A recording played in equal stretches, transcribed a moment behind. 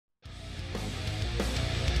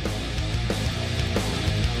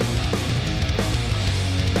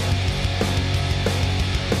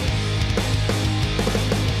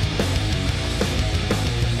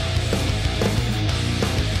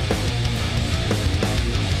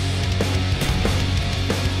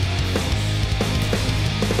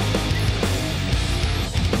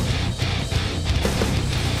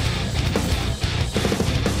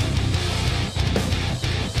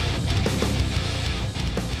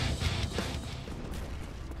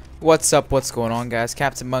What's up, what's going on, guys?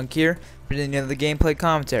 Captain Monk here, bringing another gameplay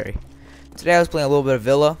commentary. Today I was playing a little bit of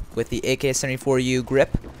Villa with the AK-74u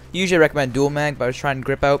grip. Usually I recommend dual mag, but I was trying to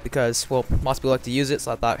grip out because, well, lots of people like to use it,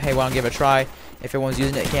 so I thought, hey, why don't give it a try? If everyone's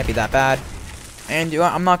using it, it can't be that bad. And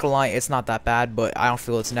I'm not gonna lie, it's not that bad, but I don't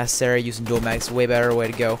feel it's necessary. Using dual mag is a way better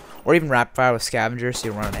way to go. Or even rapid fire with scavenger, so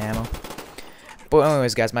you don't run out of ammo. But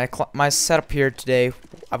anyways, guys, my setup here today,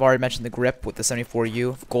 I've already mentioned the grip with the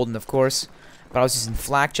 74u, golden of course. But I was using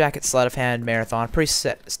flak jacket, sleight of hand, marathon, pretty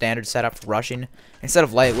standard setup for rushing. Instead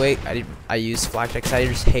of lightweight, I used flak jacket because I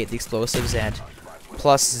just hate the explosives, and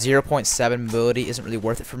plus 0.7 mobility isn't really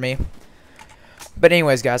worth it for me. But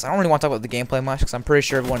anyways, guys, I don't really want to talk about the gameplay much because I'm pretty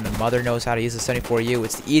sure everyone and mother knows how to use the 74u.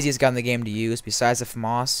 It's the easiest gun in the game to use besides the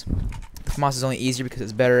FAMAS. The FAMAS is only easier because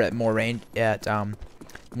it's better at more range,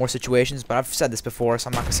 more situations. But I've said this before, so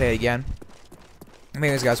I'm not gonna say it again.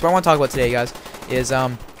 Anyways, guys, what I want to talk about today, guys, is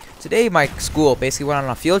today my school basically went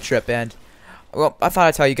on a field trip, and well, I thought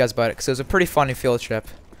I'd tell you guys about it because it was a pretty funny field trip.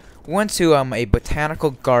 We went to a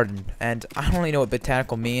botanical garden, and I don't really know what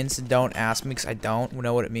botanical means. Don't ask me because I don't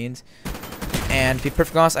know what it means. And to be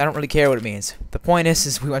perfectly honest, I don't really care what it means. The point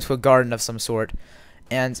is we went to a garden of some sort,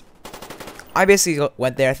 and I basically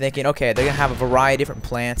went there thinking, okay, they're gonna have a variety of different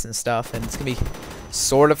plants and stuff, and it's gonna be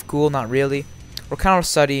sort of cool, not really. We're kind of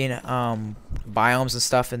studying biomes and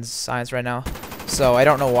stuff in science right now. So I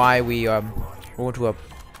don't know why we went to a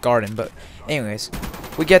garden, but anyways,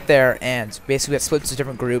 we get there and basically we got split into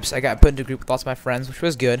different groups. I got put into a group with lots of my friends, which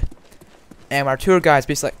was good. And our tour guide's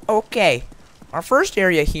basically like, okay, our first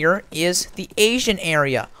area here is the Asian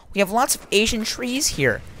area. We have lots of Asian trees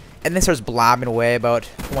here. And then starts blabbing away about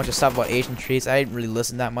a bunch of stuff about Asian trees. I didn't really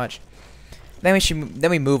listen that much. Then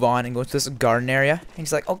we move on and go to this garden area. And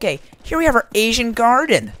he's like, okay, here we have our Asian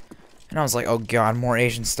garden. And I was like, oh god, more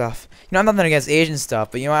Asian stuff. You know, I'm nothing against Asian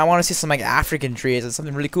stuff, but you know, I want to see some like African trees and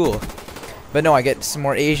something really cool. But no, I get some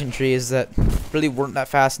more Asian trees that really weren't that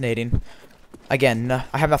fascinating. Again,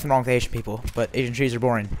 I have nothing wrong with Asian people, but Asian trees are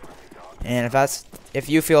boring. And if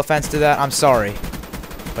you feel offensive to that, I'm sorry.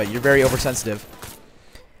 But you're very oversensitive.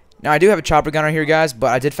 Now, I do have a chopper gunner here, guys,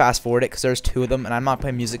 but I did fast forward it because there's two of them, and I'm not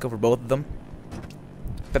playing music over both of them.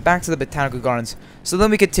 But back to the botanical gardens. So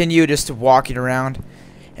then we continue just walking around.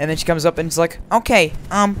 And then she comes up and it's like, okay,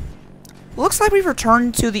 looks like we've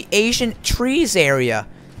returned to the Asian trees area.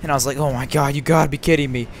 And I was like, oh my god, you gotta be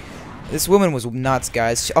kidding me. This woman was nuts,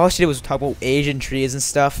 guys. All she did was talk about Asian trees and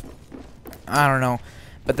stuff. I don't know.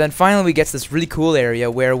 But then finally we get to this really cool area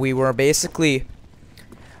where we were basically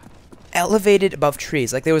elevated above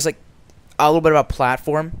trees. Like there was like a little bit of a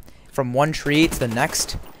platform from one tree to the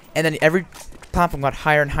next. And then every platform got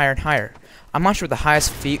higher and higher and higher. I'm not sure what the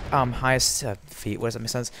highest feet, what does that make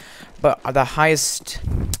sense? But the highest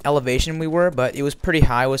elevation we were, but it was pretty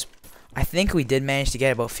high. I think we did manage to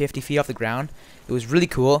get about 50 feet off the ground. It was really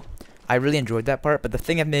cool. I really enjoyed that part. But the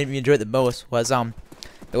thing that made me enjoy it the most was there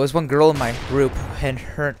was one girl in my group, and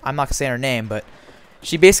I'm not gonna say her name, but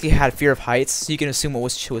she basically had fear of heights. So you can assume what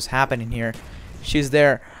was happening here. She was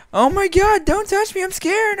there. Oh my god, don't touch me, I'm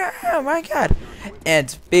scared. Oh my god.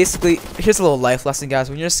 And basically, here's a little life lesson, guys.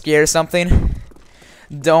 When you're scared of something,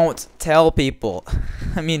 don't tell people.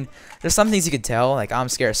 I mean, there's some things you can tell, like I'm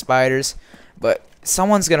scared of spiders, but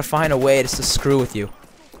someone's gonna find a way to screw with you.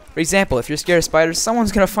 For example, if you're scared of spiders,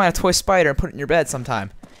 someone's gonna find a toy spider and put it in your bed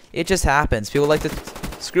sometime. It just happens. People like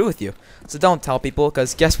to screw with you. So don't tell people,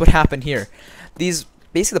 because guess what happened here?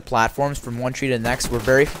 Basically the platforms from one tree to the next were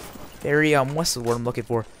very, what's the word I'm looking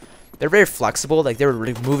for? They're very flexible, like they were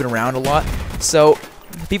really moving around a lot. So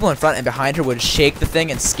the people in front and behind her would shake the thing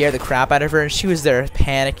and scare the crap out of her, and she was there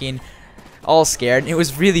panicking, all scared. And it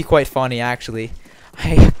was really quite funny, actually.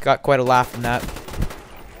 I got quite a laugh from that.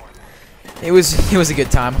 It was a good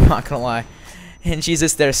time, I'm not gonna lie. And she's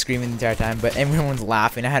just there screaming the entire time, but everyone's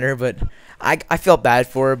laughing at her. But I felt bad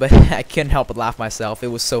for her, but I couldn't help but laugh myself. It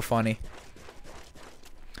was so funny.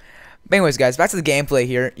 But anyways, guys, back to the gameplay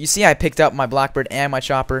here. You see I picked up my Blackbird and my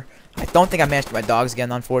chopper. I don't think I managed to get my dogs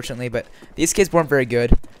again, unfortunately, but these kids weren't very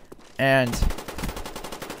good. And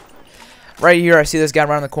right here, I see this guy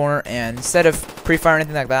around the corner, and instead of pre-fire or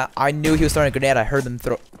anything like that, I knew he was throwing a grenade. I heard them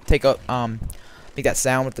make that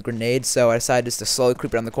sound with the grenade, so I decided just to slowly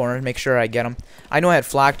creep around the corner and make sure I get him. I know I had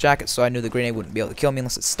flak jacket, so I knew the grenade wouldn't be able to kill me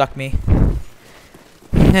unless it stuck me.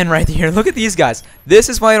 And right here, look at these guys. This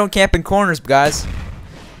is why I don't camp in corners, guys.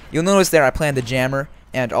 You'll notice there I planned the jammer.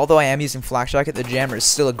 And although I am using flak jacket, the jammer is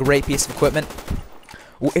still a great piece of equipment.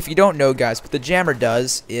 If you don't know, guys, what the jammer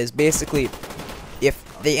does is basically,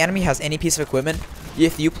 if the enemy has any piece of equipment,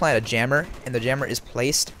 if you plant a jammer and the jammer is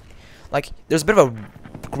placed, like there's a bit of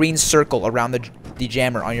a green circle around the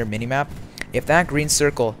jammer on your minimap. If that green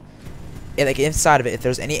circle like inside of it, if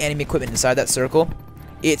there's any enemy equipment inside that circle,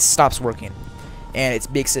 it stops working. And it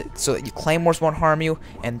makes it so that your claymores won't harm you,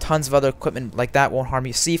 and tons of other equipment like that won't harm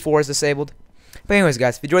you. C4 is disabled. But anyways,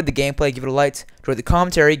 guys, if you enjoyed the gameplay, give it a like. Enjoyed the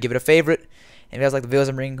commentary, give it a favorite. And if you guys like the videos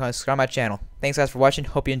I'm bringing, subscribe to my channel. Thanks, guys, for watching.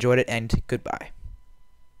 Hope you enjoyed it, and goodbye.